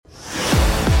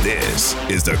This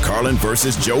is the Carlin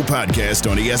versus Joe podcast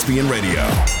on ESPN Radio.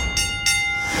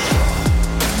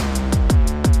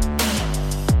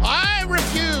 I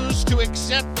refuse to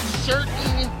accept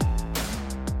certain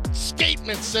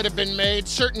statements that have been made,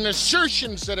 certain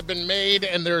assertions that have been made,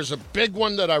 and there's a big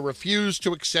one that I refuse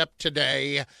to accept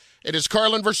today. It is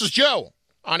Carlin versus Joe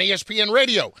on ESPN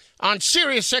Radio, on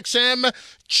Sirius XM,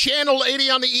 Channel 80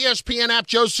 on the ESPN app.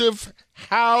 Joseph,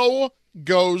 how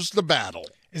goes the battle?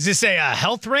 Is this a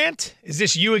health rant? Is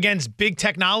this you against big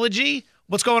technology?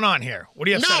 What's going on here? What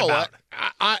are you upset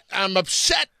about? I'm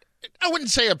upset. I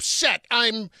wouldn't say upset.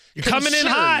 You're coming in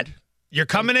hot. You're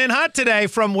coming in hot today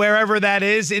from wherever that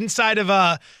is, inside of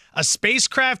a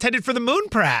spacecraft headed for the moon,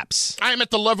 perhaps. I am at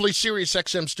the lovely Sirius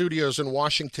XM studios in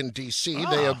Washington, D.C.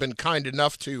 They have been kind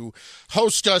enough to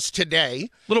host us today.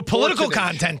 Little political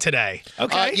content today.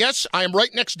 Okay. Yes, I am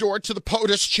right next door to the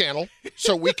POTUS channel,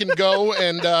 so we can go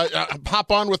and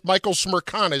hop on with Michael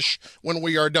Smerconish when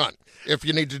we are done, if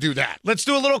you need to do that. Let's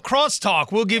do a little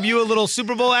crosstalk. We'll give you a little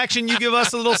Super Bowl action. You give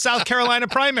us a little South Carolina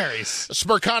primaries.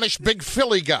 Smerconish, big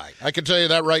Philly guy. I can tell you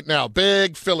that right now.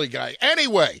 Big Philly guy.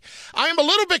 Anyway, I am a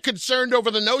little bit concerned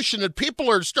over the notion that people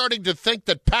are starting to think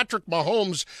that Patrick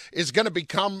Mahomes is going to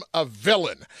become a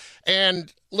villain.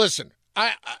 And listen,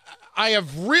 I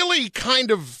have really kind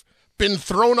of been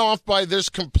thrown off by this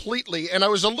completely, and I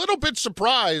was a little bit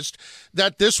surprised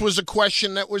that this was a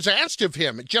question that was asked of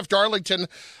him. Jeff Darlington,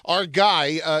 our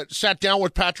guy, sat down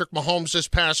with Patrick Mahomes this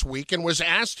past week and was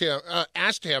asked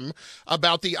him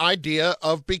about the idea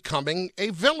of becoming a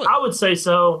villain. I would say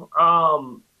so.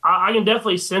 I can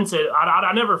definitely sense it.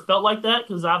 I never felt like that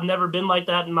because I've never been like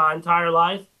that in my entire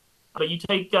life. But you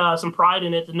take some pride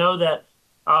in it to know that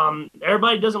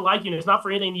everybody doesn't like you, and it's not for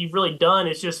anything you've really done.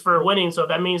 It's just for winning. So if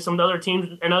that means some other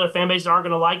teams and other fan bases aren't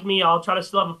going to like me, I'll try to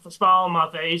still have a smile on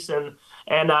my face and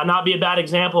not be a bad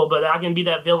example. But I can be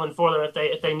that villain for them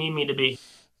if they need me to be.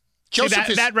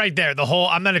 Joseph, that right there, the whole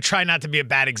I'm going to try not to be a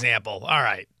bad example. All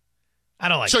right. I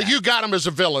don't like that. So you got him as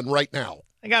a villain right now.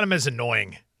 I got him as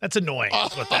annoying. That's annoying.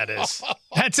 That's what that is.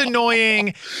 That's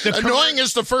annoying. Annoying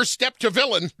is the first step to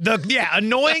villain.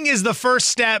 Annoying is the first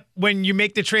step when you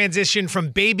make the transition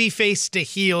from babyface to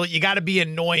heel. You got to be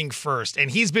annoying first. And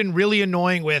he's been really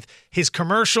annoying with his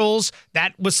commercials.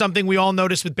 That was something we all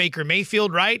noticed with Baker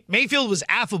Mayfield, right? Mayfield was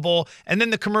affable, and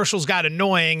then the commercials got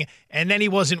annoying, and then he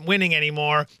wasn't winning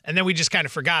anymore, and then we just kind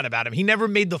of forgot about him. He never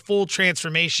made the full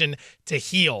transformation to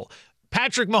heel.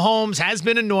 Patrick Mahomes has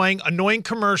been annoying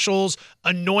commercials,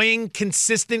 annoying,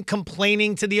 consistent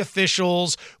complaining to the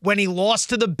officials. When he lost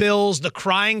to the Bills, the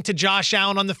crying to Josh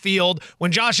Allen on the field.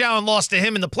 When Josh Allen lost to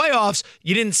him in the playoffs,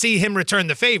 you didn't see him return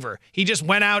the favor. He just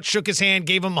went out, shook his hand,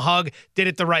 gave him a hug, did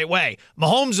it the right way.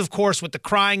 Mahomes, of course, with the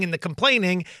crying and the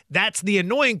complaining, that's the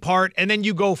annoying part. And then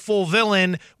you go full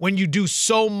villain when you do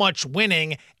so much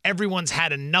winning. Everyone's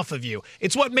had enough of you.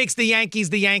 It's what makes the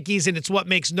Yankees, and it's what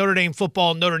makes Notre Dame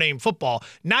football.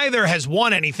 Neither has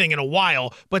won anything in a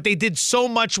while, but they did so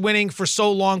much winning for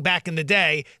so long back in the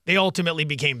day, they ultimately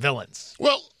became villains.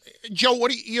 Well, Joe,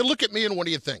 you look at me and what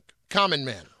do you think? Common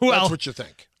man. Well, that's what you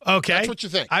think. Okay. That's what you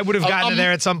think. I would have gotten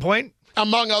there at some point.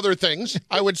 Among other things,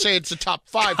 I would say it's a top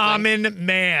 5 Common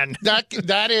man.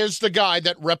 That is the guy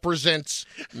that represents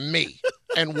me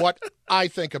and what I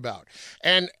think about.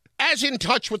 And as in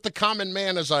touch with the common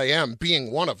man as I am,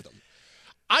 being one of them,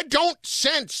 I don't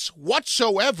sense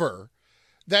whatsoever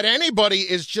that anybody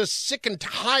is just sick and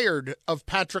tired of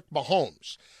Patrick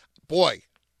Mahomes. Boy,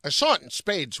 I saw it in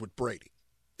spades with Brady.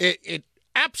 It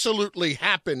absolutely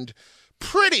happened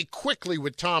pretty quickly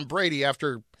with Tom Brady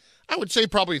after, I would say,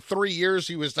 probably 3 years.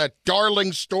 He was that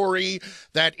darling story,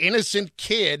 that innocent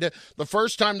kid, the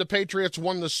first time the Patriots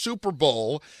won the Super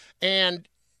Bowl, and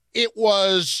it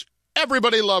was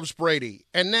everybody loves Brady,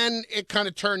 and then it kind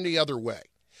of turned the other way.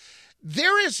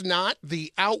 There is not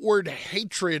the outward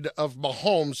hatred of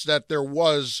Mahomes that there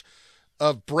was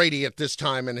of Brady at this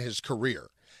time in his career.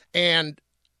 And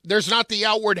there's not the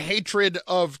outward hatred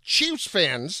of Chiefs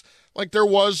fans like there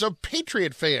was of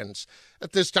Patriot fans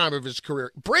at this time of his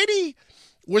career. Brady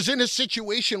was in a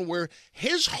situation where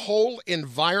his whole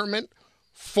environment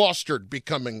fostered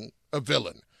becoming a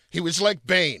villain. He was like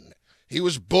Bane. He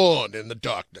was born in the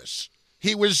darkness.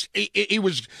 He was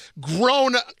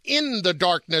grown in the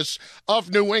darkness of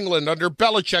New England under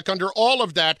Belichick, under all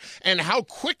of that, and how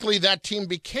quickly that team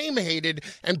became hated,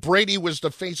 and Brady was the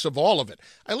face of all of it.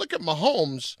 I look at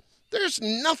Mahomes, there's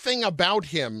nothing about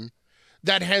him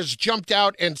that has jumped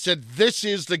out and said, this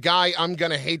is the guy I'm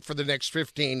going to hate for the next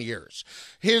 15 years.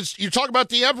 You talk about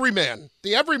the everyman.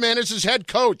 The everyman is his head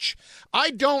coach.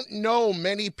 I don't know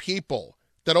many people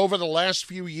that over the last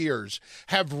few years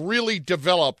have really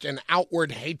developed an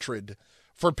outward hatred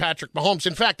for Patrick Mahomes.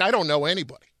 In fact, I don't know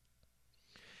anybody.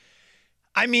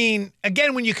 I mean,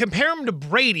 again, when you compare him to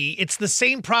Brady, it's the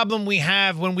same problem we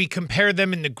have when we compare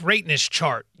them in the greatness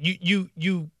chart. You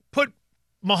put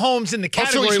Mahomes in the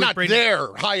category so he's with not Brady.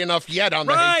 there high enough yet on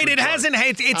the right, hatred it chart. hasn't.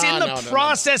 It's in the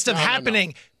process of happening.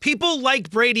 No. People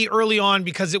liked Brady early on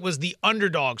because it was the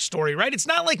underdog story, right? It's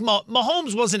not like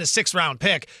Mahomes wasn't a 6th-round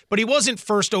pick, but he wasn't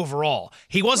first overall.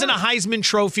 He wasn't a Heisman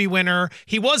Trophy winner.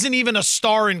 He wasn't even a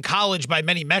star in college by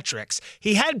many metrics.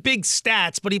 He had big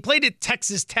stats, but he played at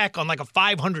Texas Tech on like a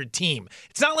 500 team.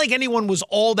 It's not like anyone was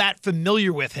all that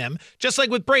familiar with him. Just like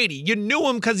with Brady, you knew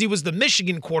him because he was the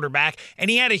Michigan quarterback,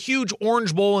 and he had a huge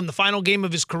Orange Bowl in the final game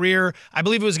of his career. I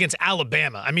believe it was against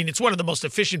Alabama. I mean, it's one of the most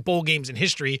efficient bowl games in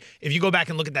history if you go back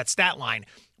and look at that stat line.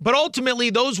 But ultimately,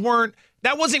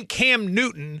 that wasn't Cam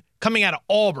Newton coming out of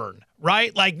Auburn,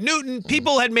 right? Like Newton,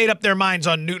 people had made up their minds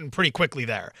on Newton pretty quickly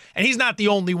there. And he's not the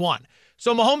only one.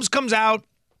 So Mahomes comes out,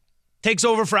 takes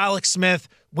over for Alex Smith,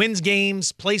 wins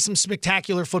games, plays some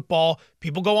spectacular football.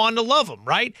 People go on to love him,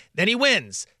 right? Then he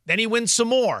wins. Then he wins some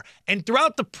more. And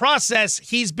throughout the process,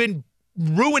 he's been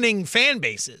ruining fan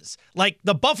bases. Like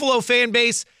the Buffalo fan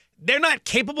base, they're not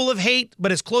capable of hate,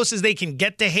 but as close as they can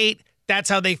get to hate, that's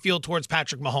how they feel towards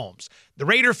Patrick Mahomes. The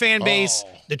Raider fan base,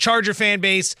 the Charger fan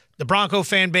base, the Bronco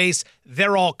fan base,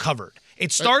 they're all covered.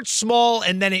 It starts small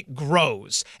and then it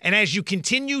grows. And as you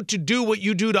continue to do what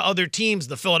you do to other teams,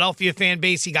 the Philadelphia fan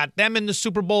base, he got them in the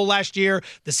Super Bowl last year.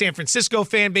 The San Francisco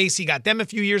fan base, he got them a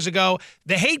few years ago.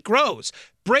 The hate grows.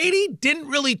 Brady didn't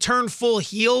really turn full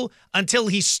heel until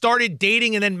he started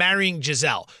dating and then marrying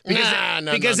Giselle.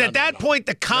 Because at that point,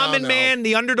 the common man,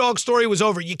 the underdog story was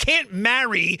over. You can't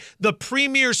marry the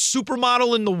premier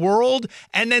supermodel in the world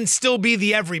and then still be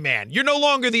the everyman. You're no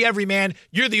longer the everyman.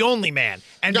 You're the only man.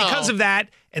 And because of that,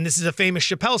 and this is a famous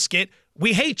Chappelle skit,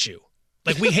 we hate you.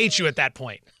 Like, we hate you at that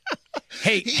point.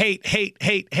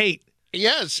 Hate.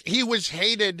 Yes, he was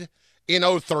hated in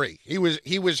 2003.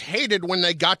 He was hated when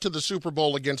they got to the Super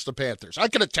Bowl against the Panthers. I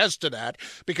can attest to that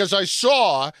because I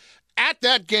saw at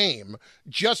that game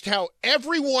just how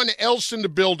everyone else in the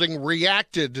building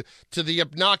reacted to the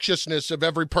obnoxiousness of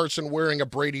every person wearing a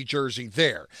Brady jersey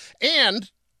there. And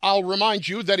I'll remind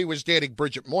you that he was dating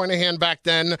Bridget Moynihan back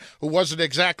then, who wasn't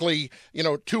exactly,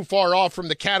 too far off from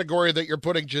the category that you're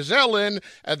putting Giselle in,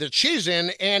 that she's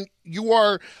in, and you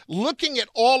are looking at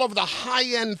all of the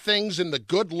high-end things and the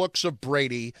good looks of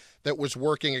Brady that was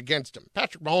working against him.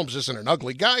 Patrick Mahomes isn't an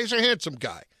ugly guy, he's a handsome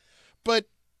guy. But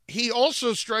he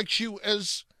also strikes you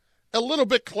as a little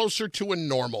bit closer to a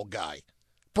normal guy.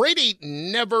 Brady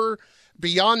never,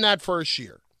 beyond that first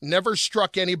year, never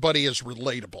struck anybody as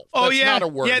relatable. Oh, That's not a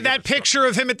word. Yeah, that picture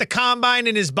of him at the combine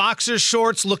in his boxer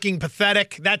shorts looking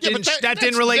pathetic, that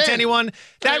didn't relate to anyone.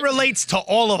 That relates to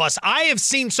all of us. I have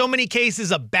seen so many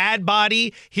cases of bad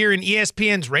body here in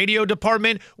ESPN's radio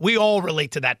department. We all relate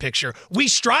to that picture. We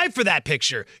strive for that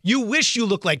picture. You wish you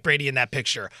looked like Brady in that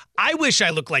picture. I wish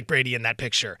I looked like Brady in that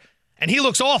picture. And he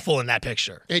looks awful in that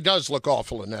picture. He does look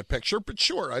awful in that picture, but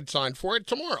sure, I'd sign for it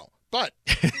tomorrow. But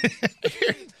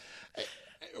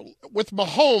with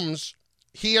Mahomes,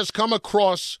 he has come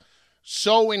across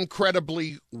so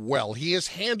incredibly well. He has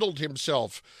handled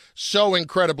himself so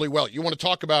incredibly well. You want to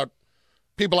talk about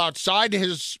people outside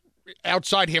himself,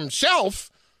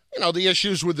 the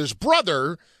issues with his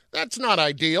brother, that's not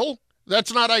ideal.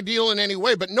 That's not ideal in any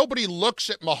way, but nobody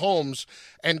looks at Mahomes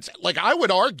and, I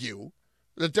would argue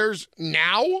that there's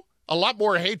now a lot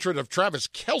more hatred of Travis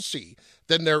Kelce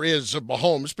than there is of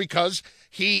Mahomes because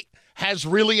he has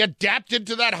really adapted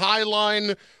to that high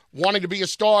line, wanting to be a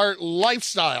star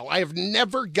lifestyle. I have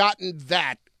never gotten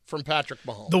that from Patrick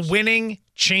Mahomes. The winning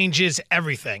changes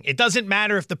everything. It doesn't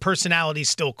matter if the personality's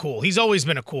still cool. He's always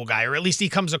been a cool guy, or at least he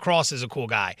comes across as a cool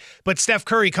guy. But Steph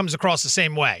Curry comes across the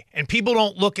same way. And people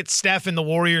don't look at Steph and the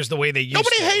Warriors the way they used to.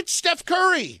 Nobody hates Steph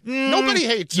Curry. Nobody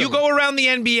hates him. You go around the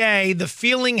NBA, the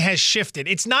feeling has shifted.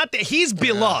 It's not that he's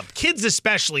beloved. Kids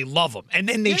especially love him. And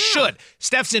they should.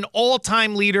 Steph's an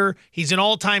all-time leader. He's an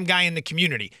all-time guy in the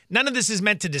community. None of this is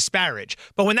meant to disparage.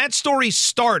 But when that story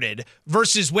started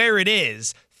versus where it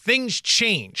is, things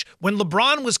change. When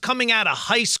LeBron was coming out of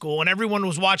high school and everyone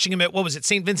was watching him at,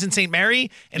 St. Vincent St. Mary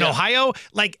in Ohio?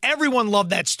 Everyone loved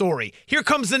that story. Here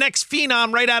comes the next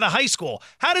phenom right out of high school.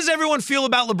 How does everyone feel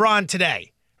about LeBron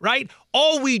today, right?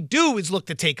 All we do is look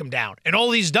to take him down. And all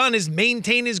he's done is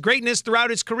maintain his greatness throughout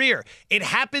his career. It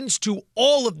happens to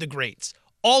all of the greats.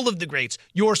 all of the greats.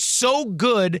 You're so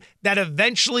good that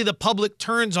eventually the public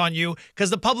turns on you because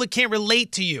the public can't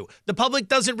relate to you. The public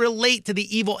doesn't relate to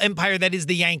the evil empire that is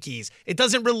the Yankees. It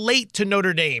doesn't relate to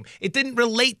Notre Dame. It didn't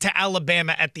relate to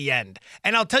Alabama at the end.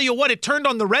 And I'll tell you what, it turned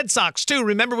on the Red Sox too.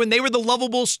 Remember when they were the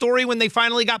lovable story when they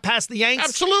finally got past the Yanks?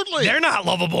 Absolutely. They're not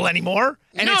lovable anymore.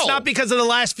 And No. it's not because of the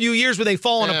last few years where they've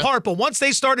fallen apart. But once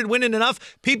they started winning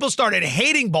enough, people started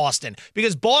hating Boston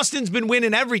because Boston's been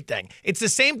winning everything. It's the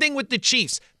same thing with the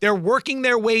Chiefs. They're working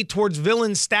their way towards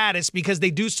villain status because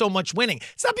they do so much winning.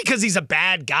 It's not because he's a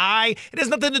bad guy. It has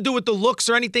nothing to do with the looks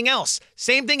or anything else.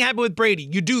 Same thing happened with Brady.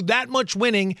 You do that much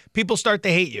winning, people start to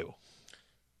hate you.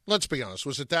 Let's be honest.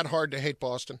 Was it that hard to hate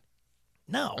Boston?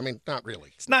 No. I mean, not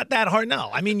really. It's not that hard, no.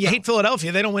 I mean, you hate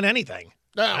Philadelphia, they don't win anything.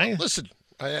 Now, Right? listen,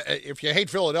 if you hate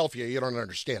Philadelphia, you don't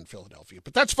understand Philadelphia.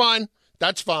 But that's fine.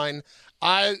 That's fine.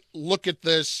 I look at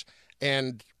this,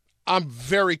 and I'm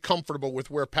very comfortable with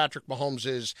where Patrick Mahomes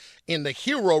is in the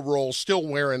hero role, still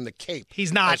wearing the cape.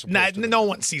 He's not. as opposed to No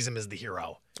one sees him as the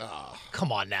hero.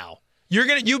 Come on now.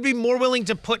 You'd be more willing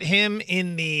to put him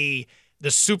in the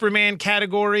Superman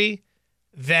category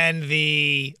than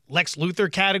the Lex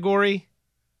Luthor category?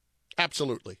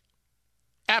 Absolutely.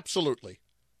 Absolutely.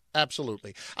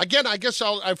 Absolutely. Again, I guess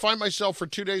I find myself for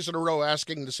 2 days in a row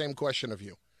asking the same question of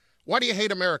you. Why do you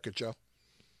hate America, Joe?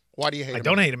 Why do you hate I America?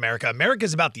 don't hate America.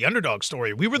 America's about the underdog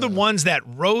story. We were the ones that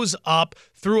rose up,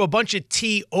 threw a bunch of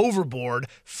tea overboard,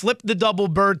 flipped the double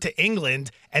bird to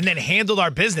England, and then handled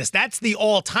our business. That's the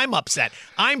all-time upset.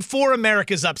 I'm for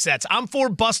America's upsets. I'm for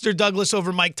Buster Douglas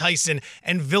over Mike Tyson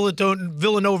and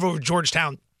Villanova over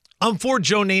Georgetown. I'm for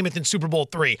Joe Namath in Super Bowl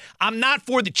III. I'm not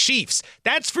for the Chiefs.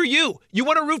 That's for you. You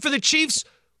want to root for the Chiefs?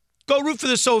 Go root for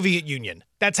the Soviet Union.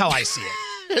 That's how I see it.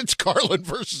 It's Carlin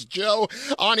versus Joe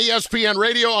on ESPN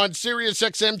Radio on Sirius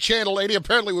XM Channel 80.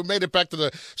 Apparently, we made it back to the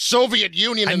Soviet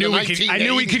Union in the 1980s. I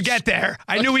knew we could get there.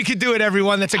 I knew we could do it,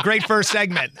 everyone. That's a great first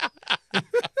segment.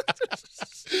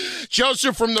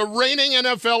 Joseph, from the reigning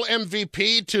NFL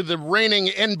MVP to the reigning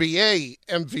NBA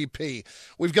MVP,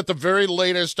 we've got the very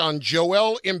latest on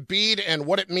Joel Embiid and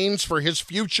what it means for his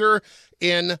future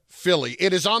in Philly.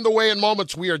 It is on the way in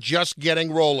moments. We are just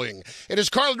getting rolling. It is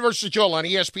Carlin versus Joel on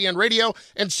ESPN Radio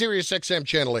and Sirius XM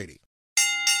Channel 80.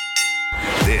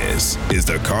 This is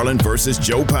the Carlin versus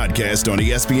Joe podcast on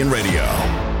ESPN Radio.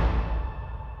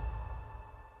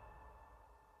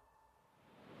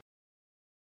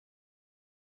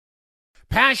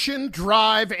 Passion,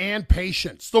 drive, and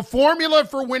patience. The formula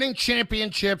for winning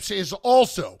championships is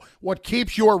also what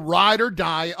keeps your ride or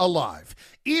die alive.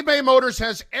 eBay Motors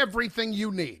has everything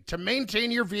you need to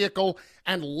maintain your vehicle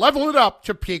and level it up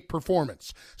to peak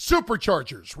performance.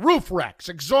 Superchargers, roof racks,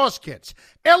 exhaust kits,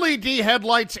 LED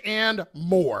headlights, and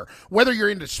more. Whether you're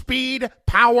into speed,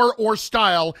 power, or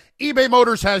style, eBay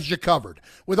Motors has you covered.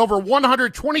 With over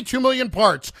 122 million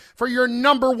parts for your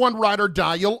number one ride or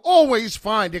die, you'll always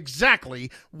find exactly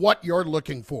what you're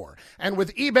looking for. And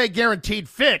with eBay Guaranteed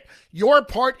Fit, your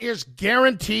part is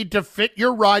guaranteed to fit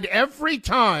your ride every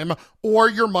time or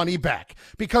your money back.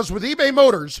 Because with eBay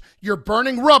Motors, you're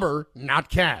burning rubber, not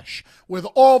cash. With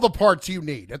all the parts you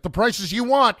need at the prices you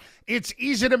want, it's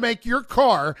easy to make your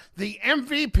car the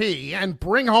MVP and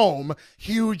bring home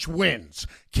huge wins.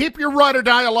 Keep your ride or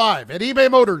die alive at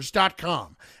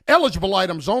ebaymotors.com. Eligible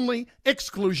items only.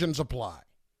 Exclusions apply.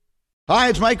 Hi,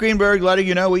 it's Mike Greenberg letting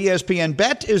you know ESPN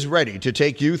Bet is ready to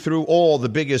take you through all the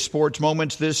biggest sports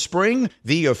moments this spring.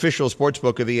 The official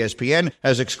sportsbook of ESPN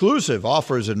has exclusive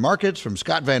offers and markets from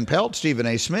Scott Van Pelt, Stephen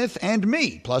A. Smith, and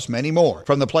me, plus many more.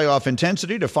 From the playoff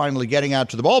intensity to finally getting out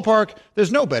to the ballpark,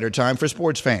 there's no better time for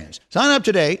sports fans. Sign up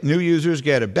today. New users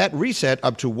get a bet reset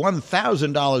up to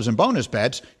 $1,000 in bonus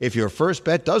bets if your first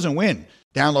bet doesn't win.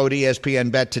 Download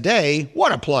ESPN Bet today.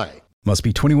 What a play. Must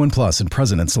be 21 plus and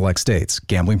present in select states.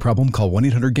 Gambling problem? Call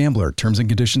 1-800-GAMBLER. Terms and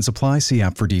conditions apply. See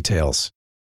app for details.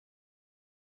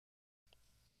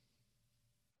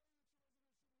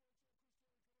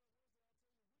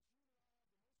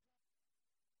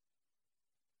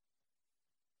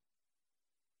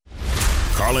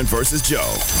 Carlin versus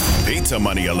Joe. Pizza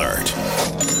money alert.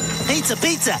 Pizza,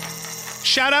 pizza.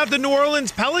 Shout out the New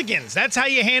Orleans Pelicans. That's how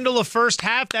you handle a first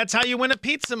half. That's how you win a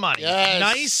pizza money. Yes.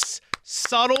 Nice,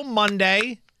 subtle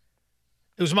Monday.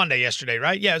 It was Monday yesterday,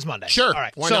 right? Yeah, it was Monday. Sure. All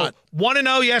right. Why so not?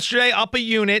 1-0 yesterday, up a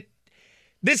unit.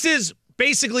 This is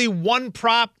basically one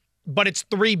prop, but it's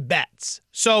three bets.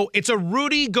 So it's a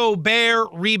Rudy Gobert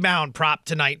rebound prop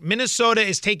tonight. Minnesota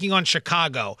is taking on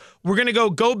Chicago. We're going to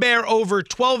go Gobert over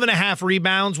 12.5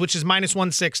 rebounds, which is minus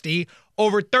 160.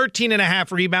 over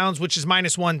 13.5 rebounds, which is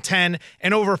minus 110,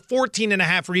 and over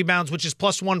 14.5 rebounds, which is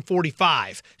plus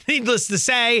 145. Needless to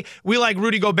say, we like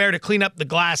Rudy Gobert to clean up the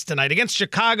glass tonight. Against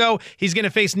Chicago, he's going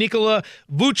to face Nikola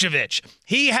Vucevic.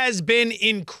 He has been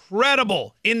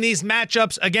incredible in these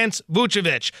matchups against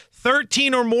Vucevic.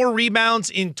 13 or more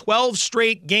rebounds in 12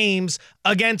 straight games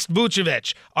against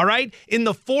Vucevic. All right? In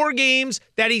the 4 games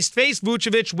that he's faced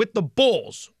Vucevic with the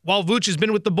Bulls, while Vuce has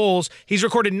been with the Bulls, he's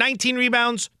recorded 19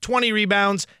 rebounds, 20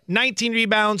 rebounds, 19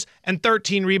 rebounds, and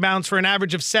 13 rebounds for an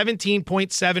average of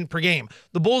 17.7 per game.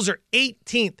 The Bulls are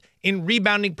 18th in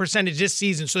rebounding percentage this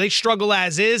season, so they struggle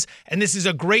as is, and this is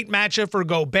a great matchup for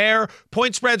Gobert.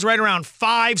 Point spread's right around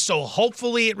 5, so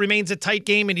hopefully it remains a tight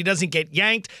game and he doesn't get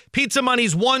yanked. Pizza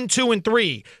money's 1, 2, and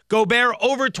 3. Gobert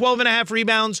over 12.5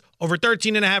 rebounds, over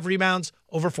 13.5 rebounds,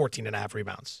 over 14.5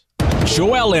 rebounds.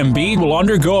 Joel Embiid will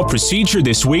undergo a procedure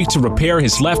this week to repair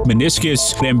his left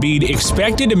meniscus. Embiid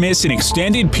expected to miss an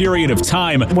extended period of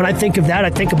time. When I think of that,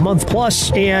 I think a month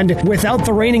plus. And without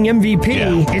the reigning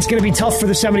MVP, It's going to be tough for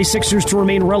the 76ers to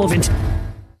remain relevant.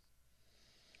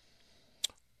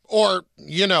 Or,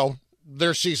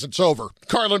 their season's over.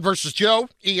 Carlin versus Joe,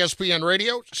 ESPN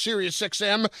Radio, Sirius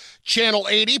XM, Channel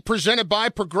 80, presented by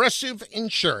Progressive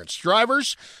Insurance.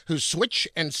 Drivers who switch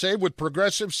and save with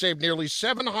Progressive save nearly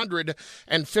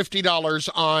 $750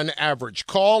 on average.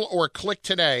 Call or click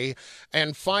today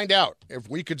and find out if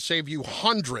we could save you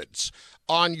hundreds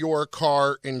on your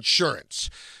car insurance.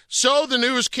 So the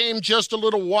news came just a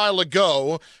little while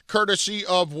ago, courtesy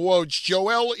of Woj.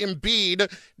 Joel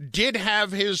Embiid did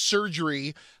have his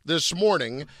surgery this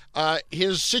morning.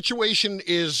 His situation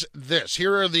is this.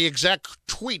 Here are the exact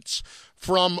tweets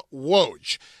from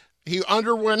Woj. He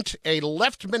underwent a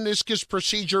left meniscus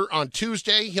procedure on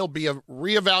Tuesday. He'll be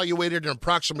reevaluated in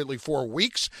approximately 4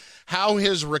 weeks. How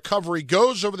his recovery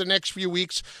goes over the next few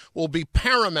weeks will be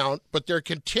paramount, but there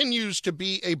continues to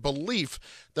be a belief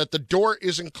that the door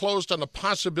isn't closed on the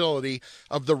possibility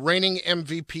of the reigning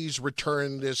MVP's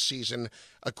return this season,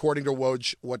 according to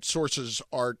Woj, what sources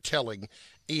are telling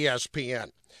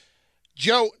ESPN.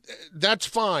 Joe, that's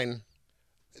fine.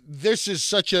 This is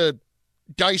such a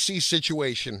dicey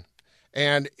situation.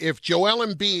 And if Joel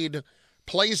Embiid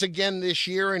plays again this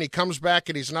year and he comes back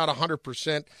and he's not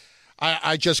 100%,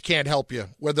 I just can't help you.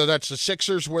 Whether that's the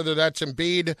Sixers, whether that's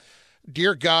Embiid,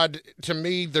 dear God, to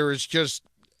me, there is just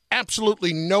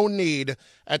absolutely no need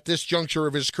at this juncture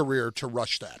of his career to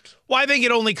rush that. Well, I think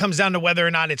it only comes down to whether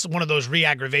or not it's one of those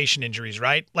re-aggravation injuries,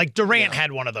 right? Like Durant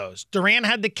had one of those. Durant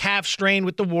had the calf strain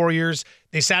with the Warriors.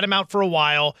 They sat him out for a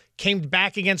while, came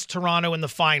back against Toronto in the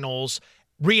finals,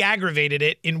 re-aggravated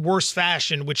it in worse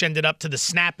fashion, which ended up to the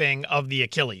snapping of the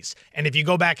Achilles. And if you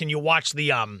go back and you watch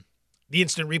the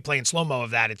instant replay in slow-mo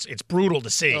of that, it's brutal to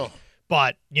see. Oh.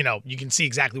 But, you can see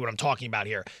exactly what I'm talking about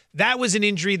here. That was an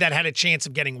injury that had a chance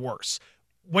of getting worse.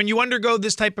 When you undergo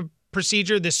this type of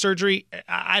procedure, this surgery,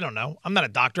 I don't know. I'm not a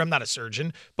doctor. I'm not a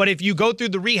surgeon. But if you go through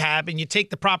the rehab and you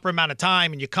take the proper amount of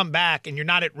time and you come back and you're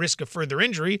not at risk of further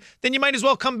injury, then you might as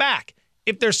well come back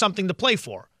if there's something to play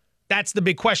for. That's the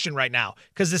big question right now,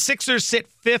 because the Sixers sit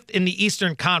 5th in the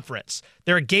Eastern Conference.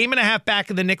 They're a game and a half back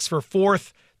of the Knicks for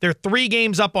 4th. They're 3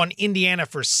 games up on Indiana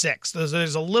for 6th.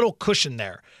 There's a little cushion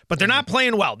there, but they're not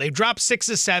playing well. They've dropped 6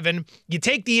 of 7. You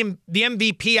take the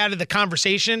MVP out of the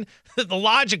conversation, the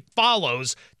logic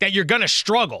follows that you're going to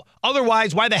struggle.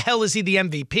 Otherwise, why the hell is he the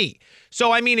MVP?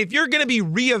 So, if you're going to be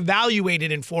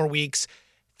reevaluated in 4 weeks,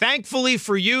 thankfully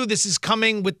for you, this is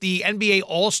coming with the NBA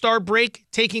All-Star break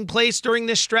taking place during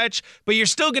this stretch, but you're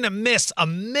still going to miss a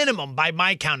minimum, by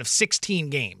my count, of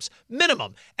 16 games.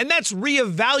 Minimum. And that's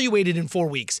reevaluated in 4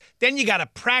 weeks. Then you got to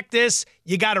practice.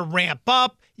 You got to ramp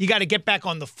up. You got to get back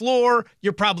on the floor.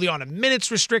 You're probably on a minutes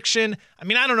restriction. I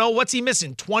don't know. What's he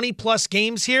missing? 20-plus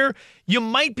games here? You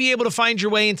might be able to find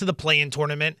your way into the play-in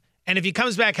tournament. And if he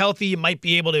comes back healthy, you might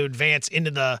be able to advance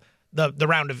into the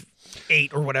round of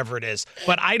 8 or whatever it is.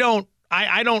 But I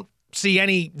don't see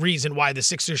any reason why the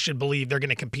Sixers should believe they're going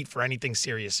to compete for anything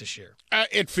serious this year.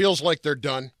 It feels like they're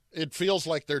done.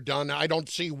 I don't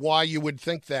see why you would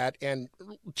think that. And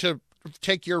to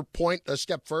take your point a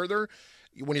step further,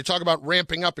 when you talk about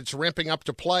ramping up, it's ramping up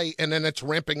to play, and then it's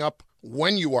ramping up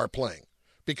when you are playing.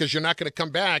 Because you're not going to come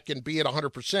back and be at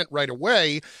 100% right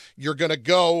away. You're going to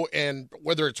go, and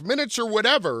whether it's minutes or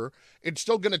whatever, it's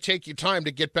still going to take you time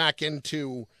to get back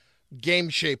into game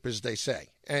shape, as they say,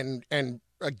 and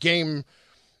a game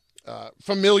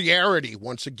familiarity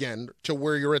once again to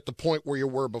where you're at the point where you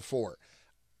were before.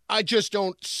 I just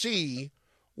don't see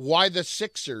why the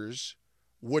Sixers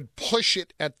would push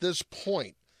it at this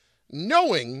point,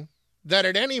 knowing that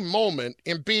at any moment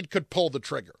Embiid could pull the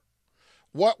trigger.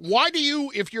 Why do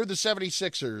you, if you're the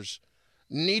 76ers,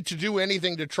 need to do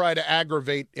anything to try to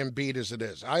aggravate Embiid as it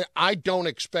is? I don't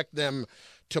expect them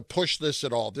to push this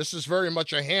at all. This is very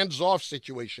much a hands-off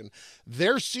situation.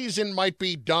 Their season might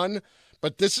be done,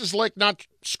 but this is like not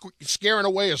scaring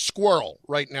away a squirrel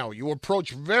right now. You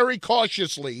approach very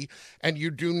cautiously, and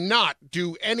you do not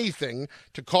do anything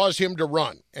to cause him to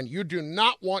run. And you do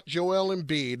not want Joel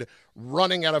Embiid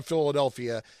running out of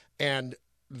Philadelphia, and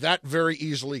that very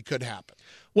easily could happen.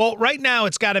 Well, right now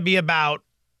it's got to be about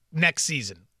next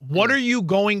season. What are you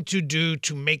going to do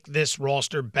to make this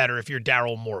roster better if you're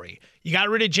Daryl Morey? You got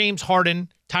rid of James Harden.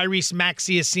 Tyrese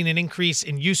Maxey has seen an increase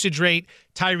in usage rate.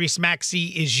 Tyrese Maxey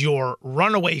is your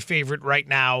runaway favorite right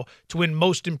now to win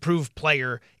most improved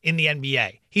player in the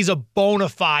NBA. He's a bona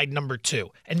fide number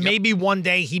 2. And maybe one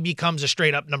day he becomes a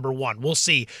straight up number 1. We'll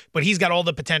see. But he's got all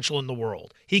the potential in the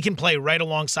world. He can play right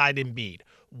alongside Embiid.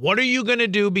 What are you going to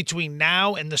do between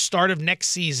now and the start of next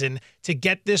season to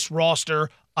get this roster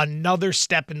another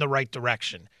step in the right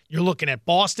direction? You're looking at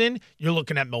Boston. You're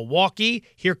looking at Milwaukee.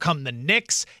 Here come the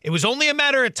Knicks. It was only a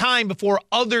matter of time before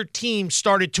other teams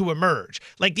started to emerge.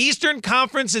 Like the Eastern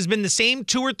Conference has been the same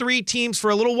 2 or 3 teams for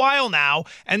a little while now,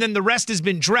 and then the rest has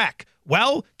been dreck.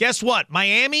 Well, guess what?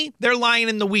 Miami, they're lying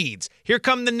in the weeds. Here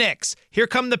come the Knicks. Here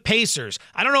come the Pacers.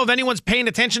 I don't know if anyone's paying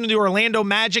attention to the Orlando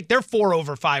Magic. They're 4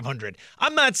 over 500.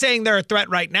 I'm not saying they're a threat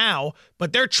right now,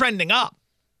 but they're trending up.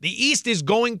 The East is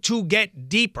going to get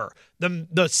deeper. The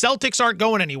Celtics aren't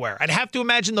going anywhere. I'd have to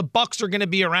imagine the Bucks are going to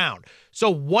be around.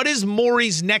 So what is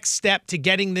Morey's next step to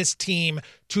getting this team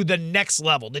to the next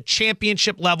level, the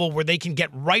championship level where they can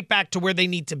get right back to where they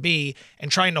need to be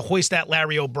and trying to hoist that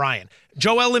Larry O'Brien?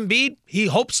 Joel Embiid, he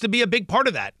hopes to be a big part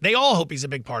of that. They all hope he's a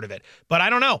big part of it. But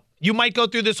I don't know. You might go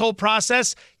through this whole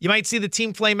process. You might see the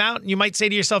team flame out, and you might say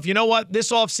to yourself, you know what?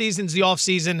 This offseason's the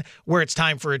offseason where it's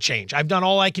time for a change. I've done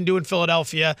all I can do in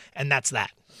Philadelphia, and that's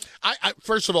that. I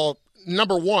first of all,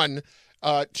 number one,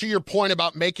 to your point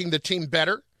about making the team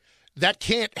better, that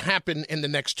can't happen in the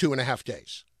next 2.5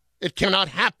 days. It cannot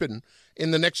happen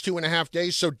in the next 2.5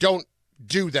 days, so don't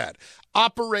do that.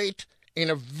 Operate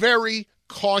in a very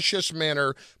cautious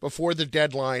manner before the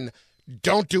deadline.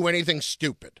 Don't do anything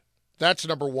stupid. That's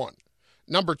number one.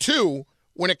 Number two,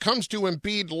 when it comes to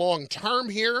Embiid long-term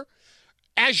here,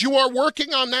 as you are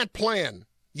working on that plan,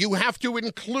 you have to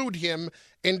include him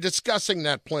in discussing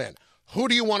that plan. Who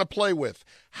do you want to play with?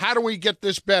 How do we get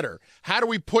this better? How do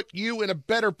we put you in a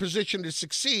better position to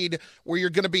succeed where you're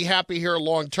going to be happy here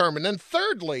long-term? And then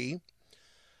thirdly,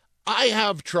 I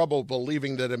have trouble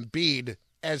believing that Embiid,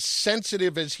 as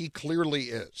sensitive as he clearly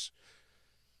is,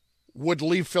 would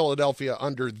leave Philadelphia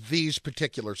under these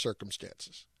particular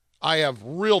circumstances. I have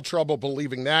real trouble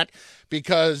believing that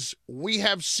because we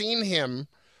have seen him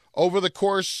over the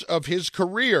course of his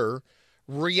career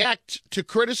react to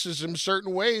criticism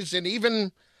certain ways. And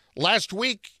even last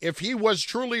week, if he was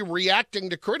truly reacting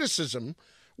to criticism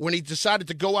when he decided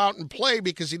to go out and play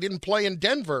because he didn't play in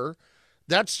Denver,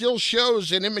 that still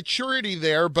shows an immaturity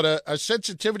there, but a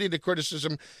sensitivity to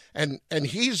criticism. And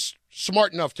he's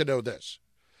smart enough to know this.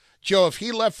 Joe, if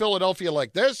he left Philadelphia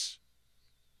like this,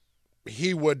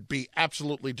 he would be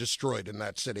absolutely destroyed in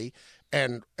that city.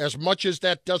 And as much as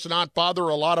that does not bother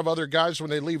a lot of other guys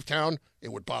when they leave town,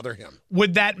 it would bother him.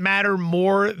 Would that matter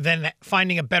more than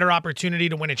finding a better opportunity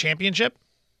to win a championship?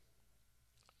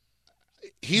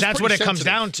 That's what it comes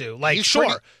down to. Like,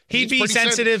 he'd be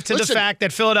sensitive to the fact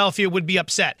that Philadelphia would be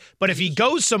upset. But if he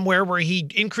goes somewhere where he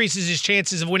increases his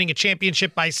chances of winning a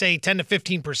championship by, say, 10 to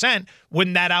 15%,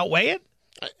 wouldn't that outweigh it?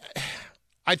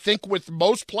 I think with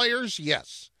most players,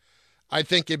 yes. I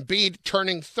think Embiid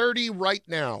turning 30 right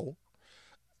now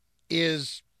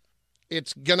it's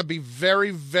going to be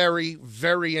very, very,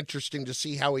 very interesting to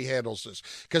see how he handles this.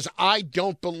 Because I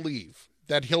don't believe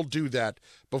that he'll do that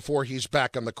before he's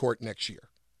back on the court next year.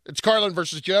 It's Carlin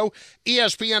versus Joe,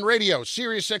 ESPN Radio,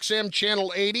 Sirius XM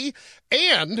Channel 80,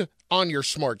 and on your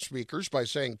smart speakers by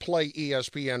saying play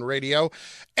ESPN Radio.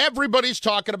 Everybody's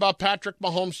talking about Patrick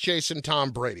Mahomes chasing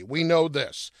Tom Brady. We know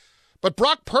this. But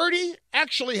Brock Purdy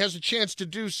actually has a chance to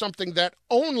do something that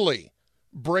only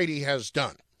Brady has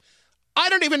done. I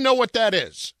don't even know what that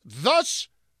is. Thus,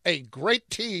 a great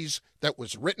tease that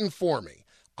was written for me.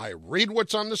 I read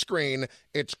what's on the screen.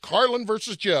 It's Carlin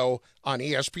versus Joe on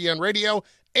ESPN Radio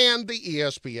and the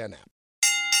ESPN app.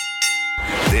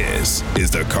 This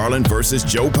is the Carlin versus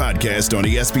Joe podcast on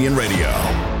ESPN Radio.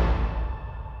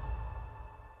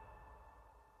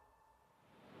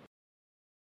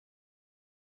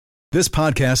 This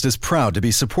podcast is proud to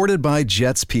be supported by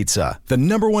Jets Pizza, the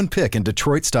 #1 pick in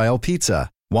Detroit-style pizza.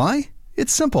 Why?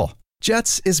 It's simple.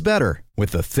 Jets is better. With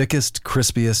the thickest,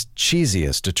 crispiest,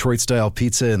 cheesiest Detroit-style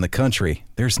pizza in the country,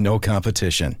 there's no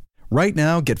competition. Right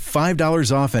now, get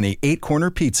 $5 off any 8-corner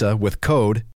pizza with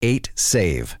code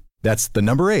 8SAVE. That's the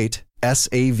number 8,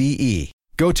 S-A-V-E.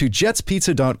 Go to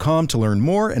jetspizza.com to learn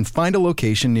more and find a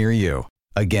location near you.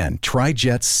 Again, try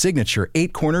Jet's signature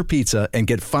 8-corner pizza and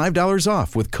get $5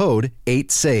 off with code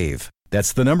 8SAVE.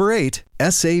 That's the number 8,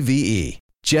 S-A-V-E.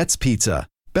 Jet's Pizza.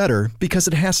 Better because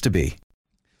it has to be.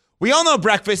 We all know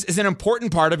breakfast is an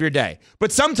important part of your day,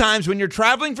 but sometimes when you're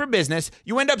traveling for business,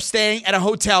 you end up staying at a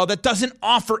hotel that doesn't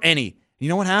offer any. You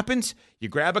know what happens? You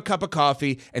grab a cup of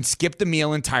coffee and skip the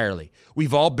meal entirely.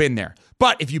 We've all been there.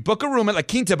 But if you book a room at La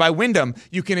Quinta by Wyndham,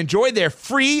 you can enjoy their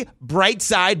free Bright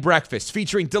Side breakfast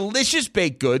featuring delicious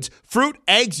baked goods, fruit,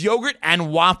 eggs, yogurt,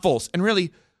 and waffles. And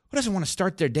really, who doesn't want to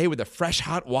start their day with a fresh,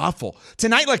 hot waffle?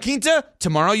 Tonight, La Quinta,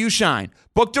 tomorrow you shine.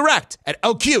 Book direct at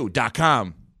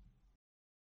lq.com.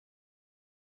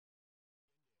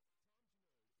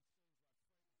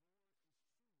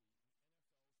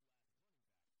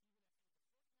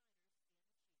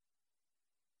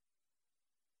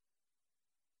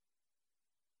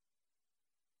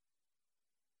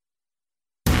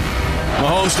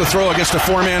 Mahomes to throw against a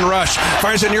 4-man rush.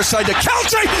 Fires it near side to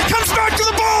Kelce. Comes back to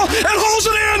the ball and holds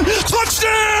it in.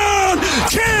 Touchdown!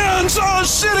 Kansas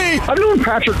City! I've known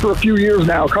Patrick for a few years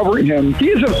now, covering him. He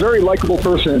is a very likable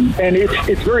person, and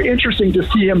it's very interesting to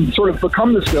see him sort of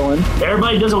become this villain.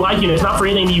 Everybody doesn't like you. It's not for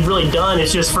anything you've really done.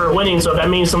 It's just for winning. So if that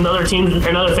means some other teams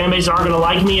and other fan bases aren't going to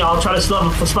like me, I'll try to still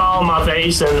have a smile on my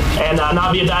face and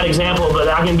not be a bad example, but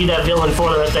I can be that villain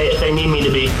for them if they need me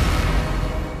to be.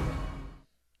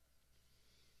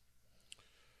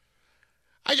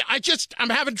 I'm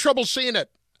having trouble seeing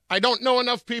it. I don't know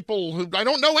enough people I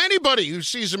don't know anybody who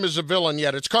sees him as a villain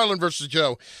yet. It's Carlin versus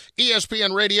Joe.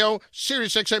 ESPN Radio,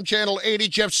 Sirius XM Channel 80.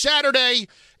 Jeff Saturday,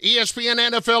 ESPN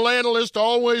NFL analyst,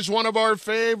 always one of our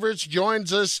favorites,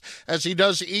 joins us as he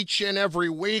does each and every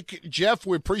week. Jeff,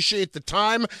 we appreciate the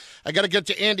time. I got to get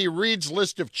to Andy Reid's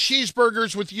list of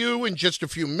cheeseburgers with you in just a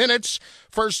few minutes.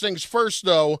 First things first,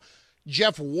 though.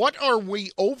 Jeff, what are we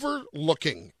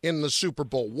overlooking in the Super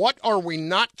Bowl? What are we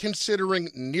not considering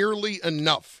nearly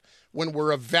enough when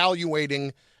we're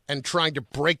evaluating and trying to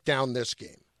break down this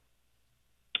game?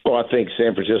 Well, I think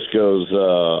San Francisco's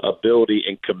ability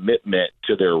and commitment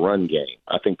to their run game.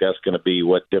 I think that's going to be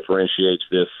what differentiates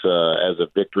this as a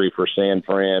victory for San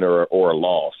Fran or a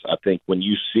loss. I think when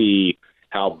you see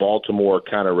how Baltimore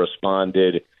kind of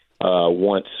responded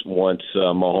once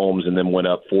Mahomes and then went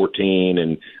up 14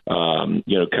 and,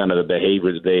 kind of the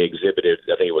behavior that they exhibited.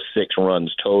 I think it was 6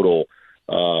 runs total.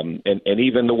 And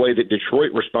even the way that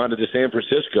Detroit responded to San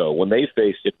Francisco when they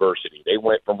faced adversity. They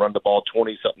went from run the ball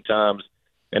 20-something times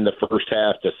in the first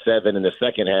half to 7 in the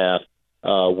second half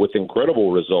with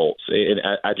incredible results. And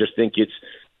I just think it's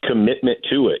commitment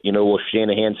to it. Will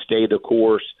Shanahan stay the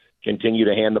course, continue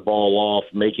to hand the ball off,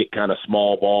 make it kind of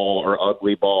small ball or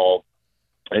ugly ball,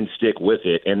 and stick with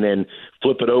it, and then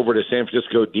flip it over to San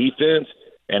Francisco defense.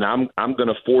 And I'm going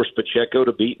to force Pacheco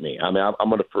to beat me. I mean, I'm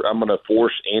going to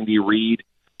force Andy Reid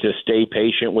to stay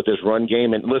patient with his run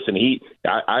game. And listen,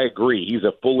 I agree. He's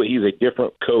a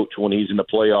different coach when he's in the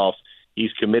playoffs.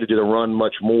 He's committed to the run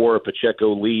much more.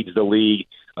 Pacheco leads the league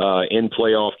in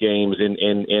playoff games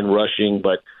in rushing,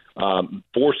 but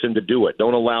force him to do it.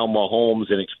 Don't allow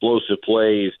Mahomes and explosive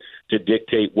plays to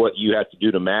dictate what you have to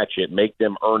do to match it. Make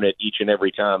them earn it each and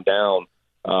every time down.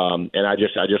 And I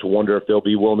just wonder if they'll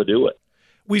be willing to do it.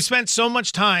 We've spent so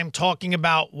much time talking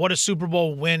about what a Super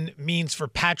Bowl win means for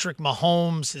Patrick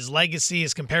Mahomes, his legacy,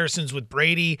 his comparisons with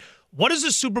Brady. What does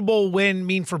a Super Bowl win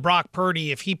mean for Brock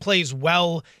Purdy if he plays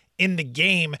well in the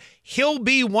game? He'll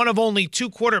be one of only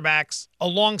 2 quarterbacks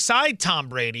alongside Tom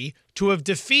Brady to have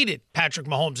defeated Patrick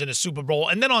Mahomes in a Super Bowl.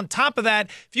 And then on top of that,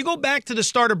 if you go back to the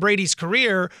start of Brady's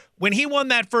career, when he won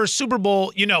that first Super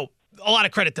Bowl, a lot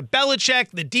of credit to Belichick,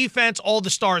 the defense, all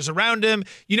the stars around him.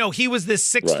 He was this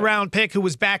 6th-round pick who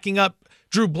was backing up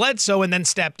Drew Bledsoe and then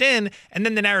stepped in, and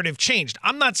then the narrative changed.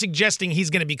 I'm not suggesting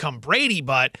he's going to become Brady,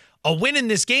 but a win in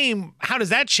this game, how does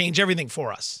that change everything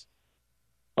for us?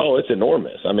 Oh, it's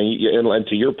enormous. I mean, and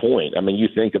to your point, I mean, you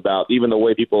think about even the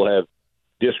way people have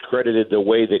discredited the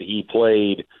way that he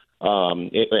played, how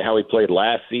he played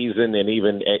last season and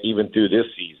even through this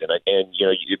season. And,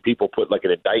 people put like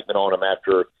an indictment on him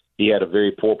after he had a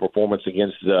very poor performance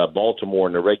against Baltimore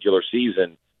in the regular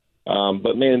season.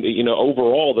 But, man,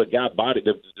 overall, the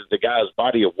guy's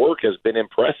body of work has been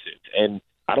impressive. And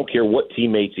I don't care what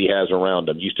teammates he has around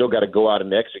him. You still got to go out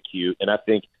and execute. And I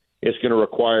think it's going to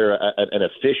require an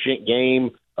efficient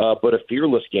game but a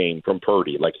fearless game from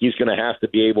Purdy. Like, he's going to have to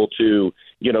be able to,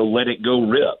 let it go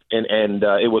rip. And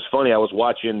it was funny. I was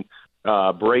watching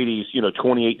Brady's,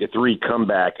 28-3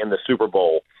 comeback in the Super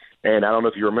Bowl. And I don't know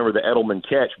if you remember the Edelman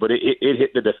catch, but it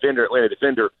hit the Atlanta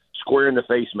defender square in the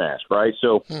face mask, right?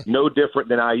 So no different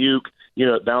than Ayuk,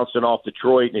 bouncing off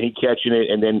Detroit and he catching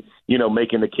it and then,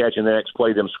 making the catch and the next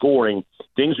play them scoring.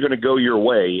 Things are going to go your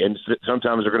way, and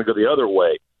sometimes they're going to go the other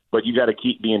way. But you got to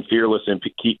keep being fearless and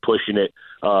keep pushing it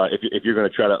if you're going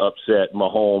to try to upset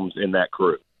Mahomes and that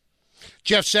crew.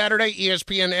 Jeff Saturday,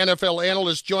 ESPN NFL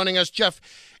analyst, joining us. Jeff,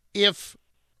 if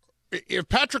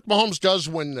Patrick Mahomes does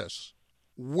win this,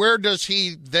 where does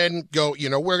he then go?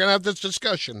 We're going to have this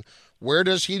discussion. Where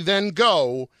does he then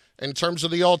go in terms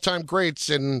of the all-time greats,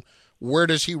 and where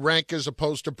does he rank as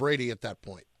opposed to Brady at that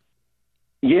point?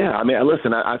 Yeah, I mean,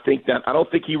 listen, I think that I don't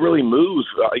think he really moves,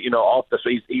 off the.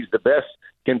 He's the best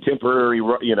contemporary,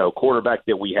 quarterback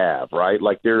that we have, right?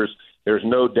 Like, there's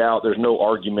no doubt, there's no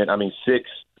argument. I mean, 6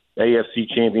 AFC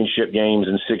championship games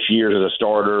in 6 years as a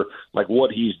starter, like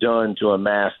what he's done to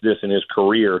amass this in his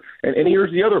career. And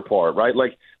here's the other part, right?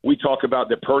 Like, we talk about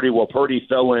that Purdy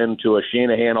fell into a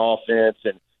Shanahan offense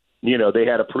and, they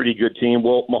had a pretty good team.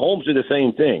 Well, Mahomes did the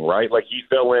same thing, right? Like, he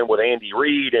fell in with Andy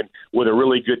Reid and with a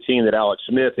really good team that Alex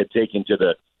Smith had taken to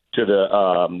the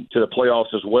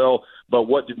playoffs as well. But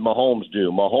what did Mahomes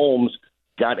do? Mahomes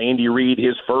got Andy Reid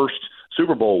his first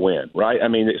Super Bowl win, right? I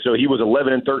mean, so he was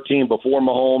 11-13 before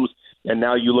Mahomes, and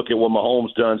now you look at what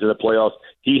Mahomes done in the playoffs.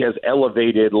 He has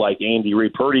elevated like Andy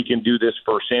Reid. Purdy can do this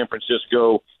for San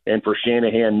Francisco and for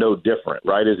Shanahan, no different,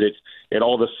 right? It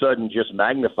all of a sudden just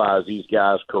magnifies these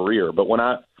guys' career. But when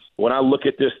I look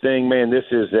at this thing, man, this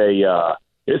is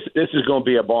this is going to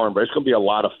be a barn, but it's going to be a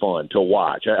lot of fun to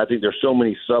watch. I think there's so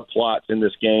many subplots in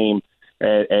this game,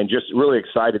 and just really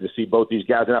excited to see both these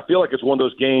guys. And I feel like it's one of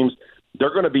those games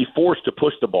they're going to be forced to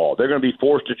push the ball. They're going to be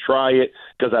forced to try it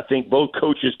because I think both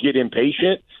coaches get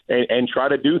impatient and try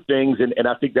to do things, and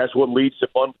I think that's what leads to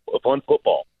fun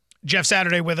football. Jeff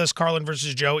Saturday with us, Carlin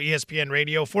versus Joe, ESPN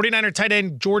Radio. 49er tight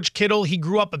end George Kittle, he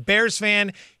grew up a Bears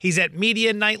fan. He's at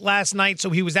media night last night,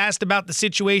 so he was asked about the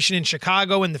situation in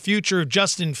Chicago and the future of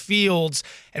Justin Fields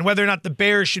and whether or not the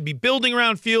Bears should be building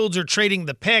around Fields or trading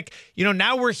the pick.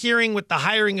 Now we're hearing with the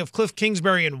hiring of Cliff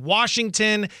Kingsbury in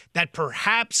Washington that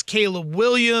perhaps Caleb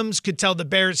Williams could tell the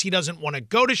Bears he doesn't want to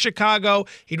go to Chicago.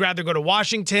 He'd rather go to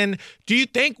Washington. Do you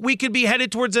think we could be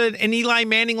headed towards an Eli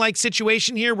Manning-like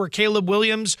situation here where Caleb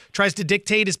Williams tries to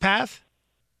dictate his path?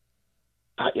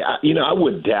 I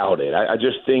would doubt it. I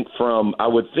just think from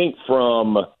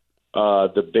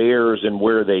the Bears and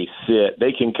where they sit,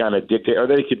 they can kind of dictate, or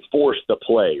they could force the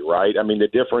play, right? I mean, the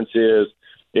difference is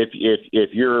if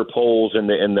you're Poles in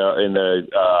the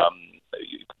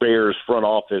Bears front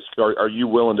office, are you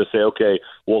willing to say, okay,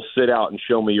 well, sit out and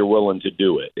show me you're willing to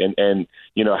do it? And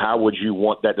how would you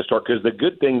want that to start? Because the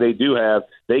good thing they do have,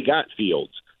 they got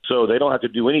Fields. So they don't have to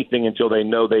do anything until they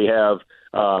know they have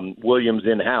Williams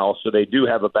in-house. So they do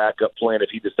have a backup plan if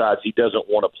he decides he doesn't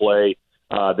want to play.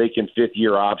 They can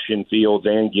fifth-year option Fields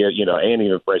and get, and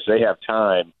even fresh. They have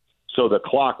time. So the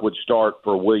clock would start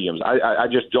for Williams. I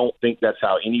just don't think that's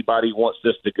how anybody wants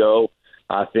this to go.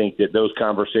 I think that those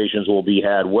conversations will be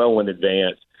had well in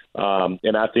advance.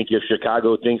 And I think if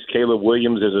Chicago thinks Caleb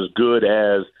Williams is as good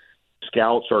as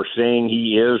scouts are saying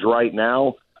he is right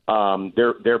now,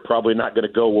 they're probably not going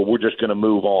to go, well, we're just going to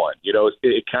move on.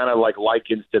 It kind of like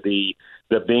likens to the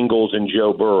Bengals and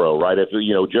Joe Burrow, right? If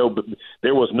Joe,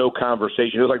 there was no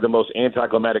conversation. It was like the most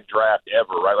anticlimactic draft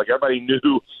ever, right? Like everybody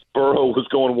knew Burrow was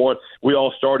going one. We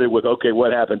all started with, okay,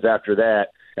 what happens after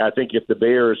that? And I think if the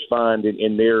Bears find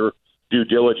in their due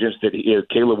diligence that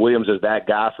Caleb Williams is that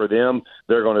guy for them,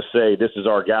 they're going to say, this is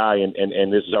our guy,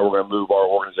 and this is how we're going to move our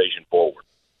organization forward.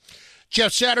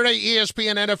 Jeff Saturday,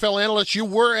 ESPN NFL analyst, you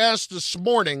were asked this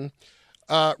morning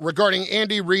regarding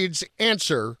Andy Reid's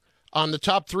answer on the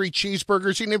top 3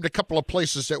 cheeseburgers. He named a couple of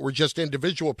places that were just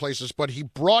individual places, but he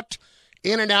brought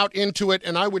In-N-Out into it,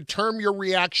 and I would term your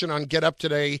reaction on Get Up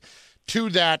Today to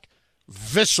that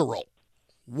visceral.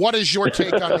 What is your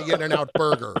take on the In-N-Out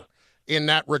burger in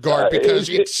that regard? Because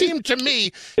it seemed to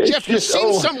me, Jeff, you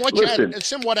seem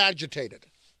somewhat agitated.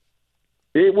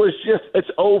 It was just, it's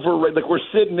over. Like, we're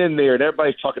sitting in there and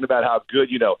everybody's talking about how good,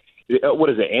 what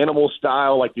is it, animal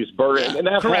style, like this burger. And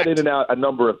I've had In-N-Out a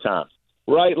number of times,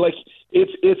 right? Like,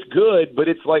 it's good, but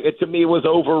it's like, to me, it was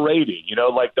overrated,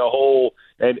 like the whole,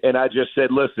 and I just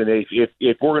said, listen,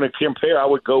 if we're going to compare, I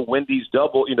would go Wendy's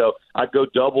double, I'd go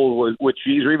double with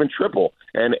cheese or even triple.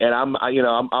 And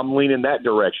I'm leaning that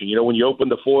direction. When you open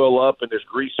the foil up and there's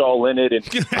grease all in it and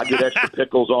I get extra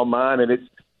pickles on mine and it's,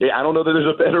 Yeah, I don't know that there's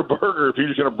a better burger if you're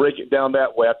just going to break it down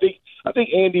that way. I think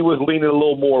Andy was leaning a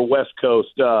little more West Coast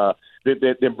than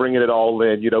bringing it all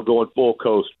in. Going full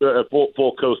coast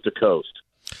to coast.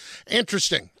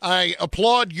 Interesting. I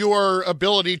applaud your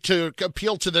ability to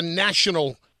appeal to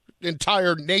the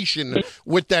entire nation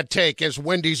with that take, as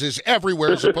Wendy's is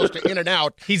everywhere as opposed to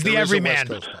In-N-Out. He's the everyman.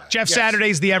 Jeff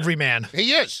Saturday's the everyman.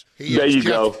 He is. There you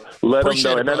go. Let him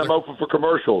know. And then I'm open for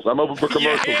commercials. Yeah,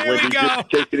 Wendy,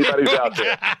 just in case anybody's out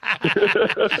there.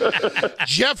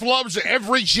 Jeff loves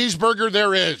every cheeseburger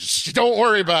there is. Don't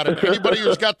worry about it. Anybody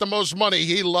who's got the most money,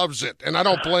 he loves it. And I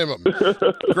don't blame him.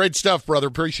 Great stuff, brother.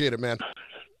 Appreciate it, man.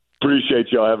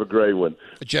 Appreciate y'all. Have a great one.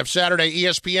 Jeff Saturday,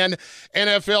 ESPN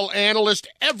NFL analyst.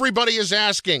 Everybody is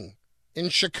asking in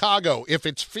Chicago if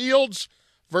it's Fields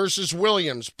versus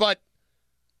Williams. But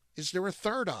is there a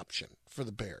third option for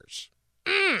the Bears?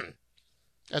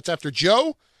 That's after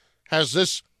Joe has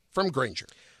this from Grainger.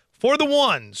 For the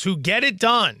ones who get it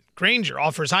done, Grainger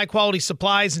offers high-quality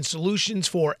supplies and solutions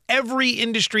for every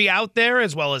industry out there,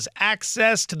 as well as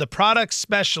access to the product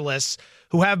specialists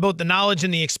who have both the knowledge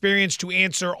and the experience to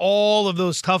answer all of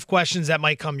those tough questions that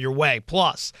might come your way.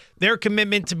 Plus, their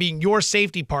commitment to being your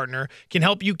safety partner can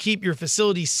help you keep your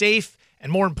facility safe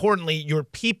and, more importantly, your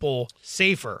people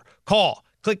safer. Call,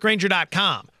 click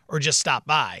Grainger.com, or just stop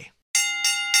by.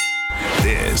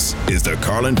 This is the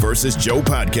Carlin versus Joe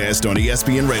podcast on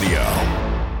ESPN Radio.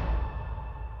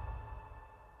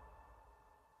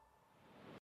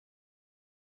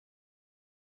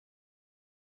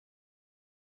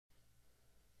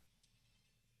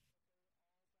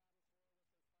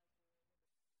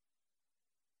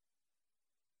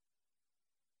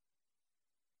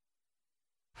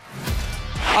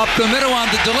 Up the middle on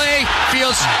the delay.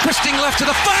 Fields twisting left to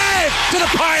the 5, to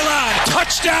the pylon.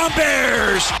 Touchdown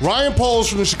Bears. Ryan Poles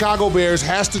from the Chicago Bears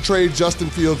has to trade Justin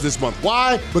Fields this month.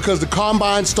 Why? Because the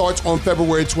combine starts on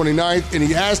February 29th, and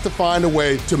he has to find a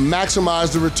way to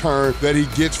maximize the return that he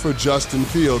gets for Justin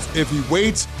Fields. If he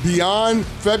waits beyond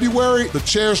February, the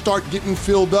chairs start getting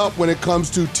filled up when it comes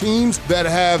to teams that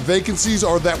have vacancies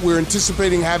or that we're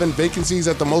anticipating having vacancies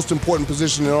at the most important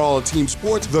position in all of team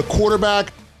sports, the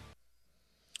quarterback.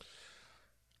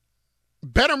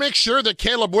 Better make sure that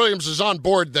Caleb Williams is on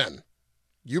board then.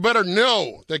 You better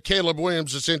know that Caleb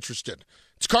Williams is interested.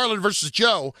 It's Carlin versus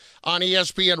Joe on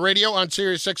ESPN Radio, on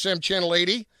Sirius XM Channel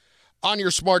 80, on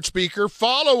your smart speaker.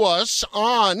 Follow us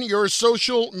on your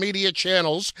social media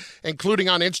channels, including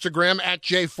on Instagram at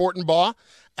Jay Fortenbaugh,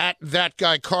 at That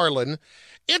Guy Carlin.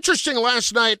 Interesting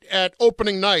last night at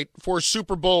opening night for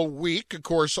Super Bowl week. Of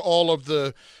course, all of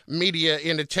the media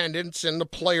in attendance and the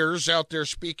players out there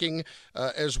speaking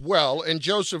as well. And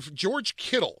George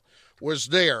Kittle was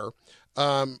there,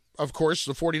 of course,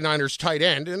 the 49ers tight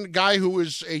end, and a guy who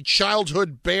is a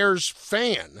childhood Bears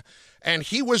fan. And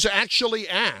he was actually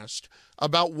asked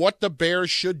about what the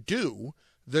Bears should do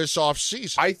this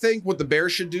offseason. I think what the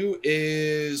Bears should do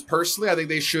is, personally, I think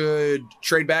they should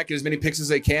trade back as many picks as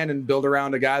they can and build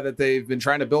around a guy that they've been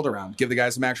trying to build around. Give the guy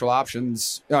some actual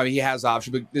options. I mean, he has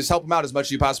options, but just help him out as much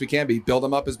as you possibly can be. Build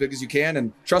him up as big as you can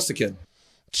and trust the kid.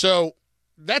 So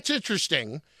that's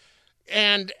interesting.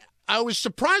 And I was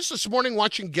surprised this morning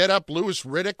watching Get Up. Louis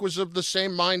Riddick was of the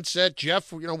same mindset.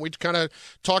 Jeff, we kind of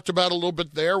talked about a little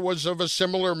bit there, was of a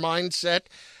similar mindset.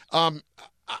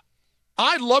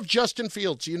 I love Justin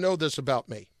Fields. You know this about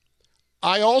me.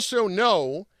 I also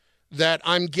know that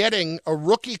I'm getting a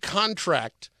rookie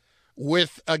contract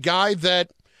with a guy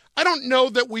that I don't know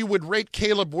that we would rate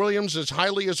Caleb Williams as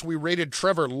highly as we rated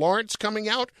Trevor Lawrence coming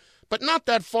out, but not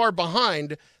that far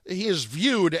behind. He is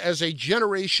viewed as a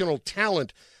generational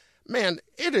talent. Man,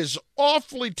 it is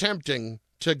awfully tempting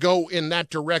to go in that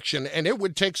direction, and it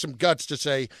would take some guts to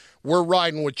say we're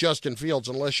riding with Justin Fields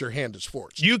unless your hand is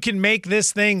forced. You can make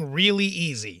this thing really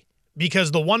easy, because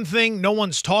the one thing no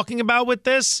one's talking about with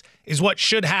this is what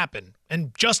should happen.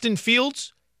 And Justin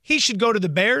Fields, he should go to the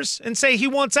Bears and say he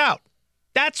wants out.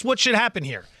 That's what should happen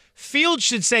here. Fields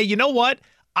should say, you know what?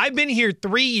 I've been here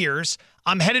 3 years.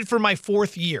 I'm headed for my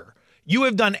 4th year. You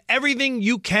have done everything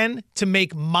you can to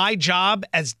make my job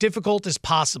as difficult as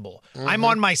possible. Mm-hmm. I'm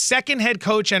on my 2nd head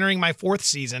coach entering my 4th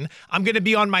season. I'm going to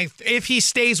be on if he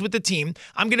stays with the team,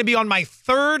 I'm going to be on my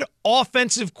 3rd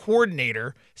offensive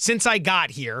coordinator since I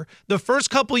got here. The first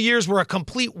couple of years were a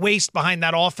complete waste behind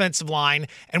that offensive line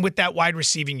and with that wide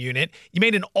receiving unit. You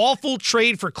made an awful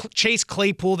trade for Chase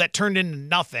Claypool that turned into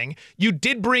nothing. You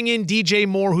did bring in DJ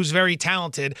Moore, who's very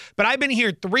talented, but I've been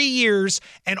here 3 years,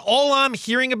 and all I'm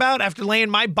hearing about after laying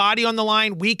my body on the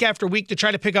line week after week to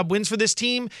try to pick up wins for this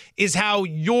team is how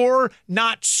you're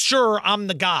not sure I'm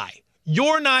the guy.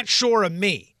 You're not sure of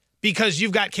me because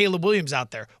you've got Caleb Williams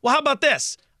out there. Well, how about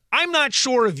this? I'm not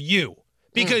sure of you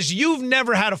because you've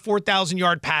never had a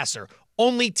 4,000-yard passer.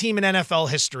 Only team in NFL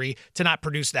history to not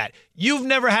produce that. You've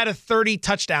never had a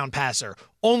 30-touchdown passer.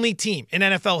 Only team in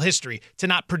NFL history to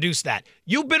not produce that.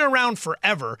 You've been around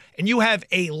forever, and you have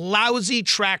a lousy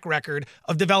track record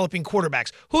of developing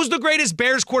quarterbacks. Who's the greatest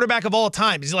Bears quarterback of all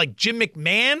time? Is he like Jim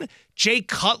McMahon, Jay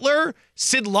Cutler,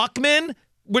 Sid Luckman,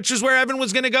 which is where Evan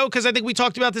was going to go because I think we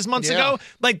talked about this months ago?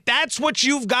 Like, that's what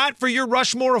you've got for your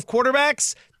Rushmore of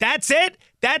quarterbacks? That's it?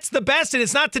 That's the best, and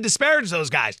it's not to disparage those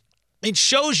guys. It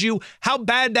shows you how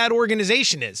bad that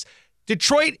organization is.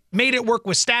 Detroit made it work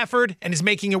with Stafford and is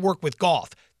making it work with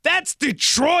Goff. That's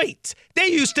Detroit. They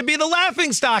used to be the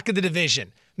laughingstock of the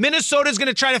division. Minnesota's going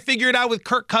to try to figure it out with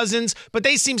Kirk Cousins, but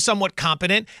they seem somewhat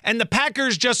competent. And the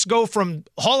Packers just go from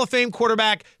Hall of Fame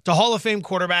quarterback to Hall of Fame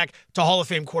quarterback to Hall of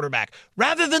Fame quarterback.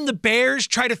 Rather than the Bears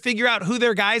try to figure out who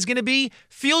their guy's going to be,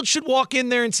 Fields should walk in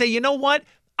there and say, you know what?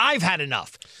 I've had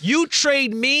enough. You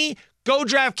trade me. Go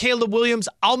draft Caleb Williams.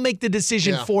 I'll make the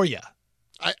decision for you.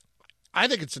 I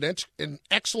think it's an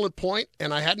excellent point,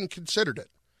 and I hadn't considered it.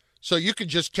 So you could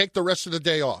just take the rest of the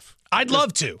day off. I'd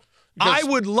love to. I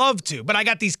would love to, but I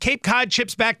got these Cape Cod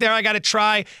chips back there I got to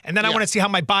try, and then I want to see how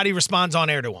my body responds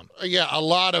on air to them. Yeah, a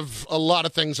lot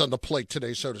of things on the plate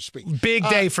today, so to speak. Big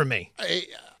day for me.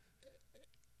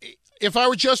 If I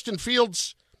were Justin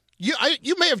Fields,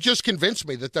 you may have just convinced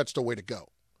me that that's the way to go.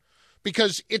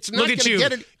 Because it's not going to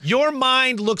get it. Your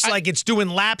mind looks like it's doing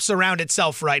laps around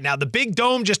itself right now. The big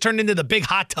dome just turned into the big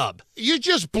hot tub. You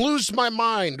just blows my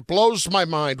mind,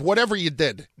 whatever you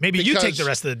did. Maybe you take the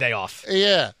rest of the day off.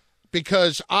 Yeah,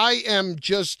 because I am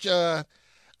just, I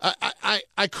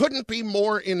couldn't be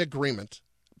more in agreement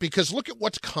because look at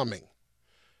what's coming.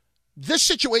 This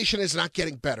situation is not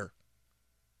getting better.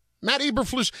 Matt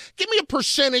Eberflus, give me a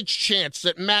percentage chance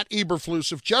that Matt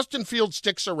Eberflus, if Justin Fields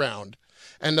sticks around,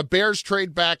 and the Bears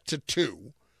trade back to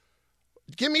 2,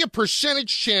 give me a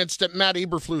percentage chance that Matt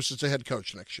Eberflus is the head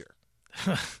coach next year.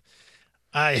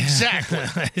 Exactly.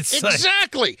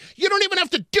 Exactly. You don't even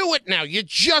have to do it now. You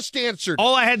just answered.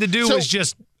 All I had to do was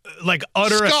just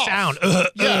utter a sound.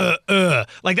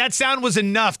 Like that sound was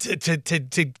enough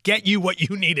to get you what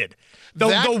you needed.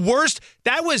 The worst,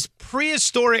 that was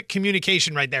prehistoric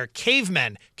communication right there.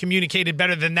 Cavemen communicated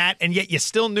better than that, and yet you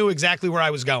still knew exactly where I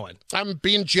was going. I'm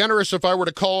being generous if I were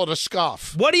to call it a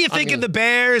scoff. What do you think of the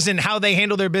Bears and how they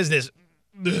handle their business?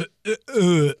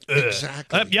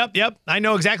 Exactly. Yep. I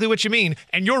know exactly what you mean,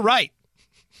 and you're right.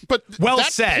 But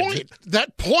said.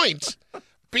 That point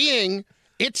being,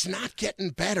 it's not getting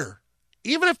better.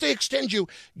 Even if they extend you,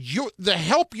 the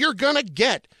help you're going to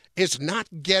get is not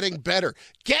getting better.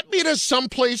 Get me to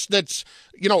someplace that's,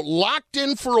 locked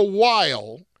in for a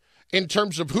while in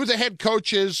terms of who the head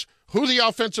coach is, who the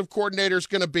offensive coordinator is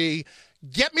going to be.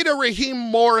 Get me to Raheem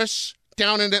Morris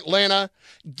down in Atlanta.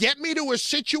 Get me to a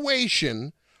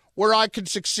situation where I can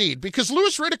succeed. Because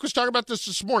Louis Riddick was talking about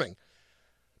this morning.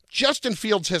 Justin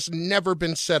Fields has never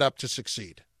been set up to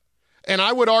succeed. And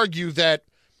I would argue that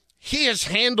he has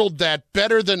handled that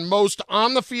better than most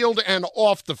on the field and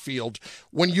off the field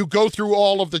when you go through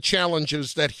all of the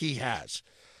challenges that he has.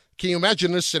 Can you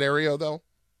imagine this scenario, though?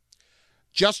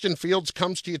 Justin Fields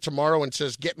comes to you tomorrow and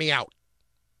says, get me out.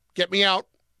 Get me out.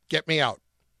 Get me out.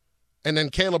 And then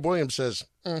Caleb Williams says,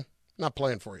 not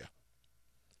playing for you.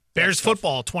 Bears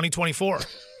football 2024.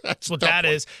 That's what that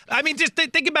is. I mean, just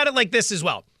think about it like this as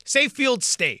well. Say Fields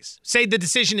stays. Say the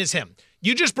decision is him.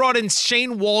 You just brought in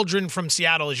Shane Waldron from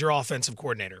Seattle as your offensive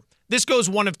coordinator. This goes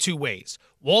one of two ways.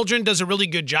 Waldron does a really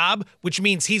good job, which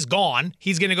means he's gone.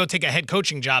 He's going to go take a head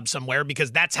coaching job somewhere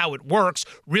because that's how it works.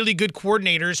 Really good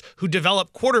coordinators who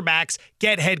develop quarterbacks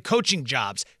get head coaching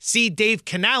jobs. See Dave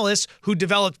Canales, who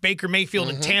developed Baker Mayfield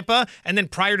in Tampa, and then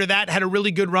prior to that had a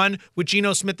really good run with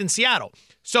Geno Smith in Seattle.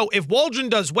 So if Waldron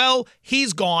does well,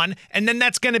 he's gone, and then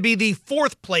that's going to be the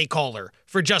fourth play caller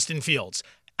for Justin Fields.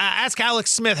 Ask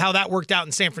Alex Smith how that worked out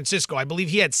in San Francisco. I believe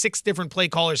he had 6 different play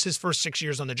callers his first 6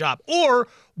 years on the job. Or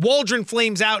Waldron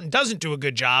flames out and doesn't do a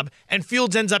good job, and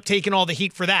Fields ends up taking all the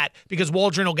heat for that because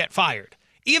Waldron will get fired.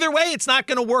 Either way, it's not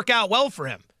going to work out well for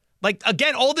him. Like,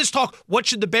 again, all this talk, what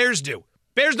should the Bears do?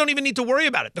 Bears don't even need to worry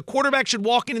about it. The quarterback should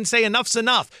walk in and say, enough's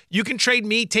enough. You can trade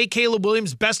me, take Caleb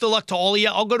Williams, best of luck to all of you.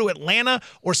 I'll go to Atlanta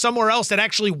or somewhere else that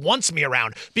actually wants me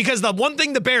around. Because the one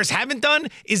thing the Bears haven't done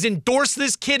is endorse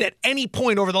this kid at any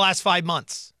point over the last 5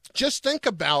 months. Just think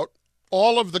about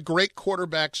all of the great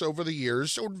quarterbacks over the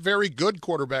years, or very good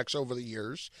quarterbacks over the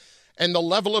years, and the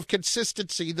level of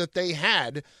consistency that they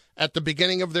had at the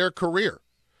beginning of their career.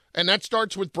 And that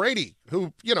starts with Brady,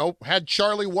 who, had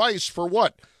Charlie Weiss for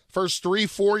what? First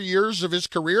 3-4 years of his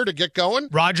career to get going.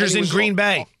 Rodgers in Green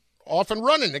Bay. Off and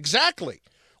running, exactly.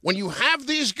 When you have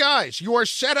these guys, you are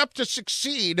set up to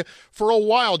succeed for a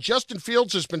while. Justin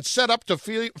Fields has been set up to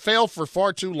fail for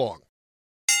far too long.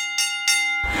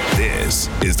 This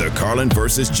is the Carlin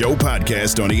versus Joe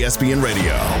podcast on ESPN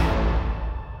Radio.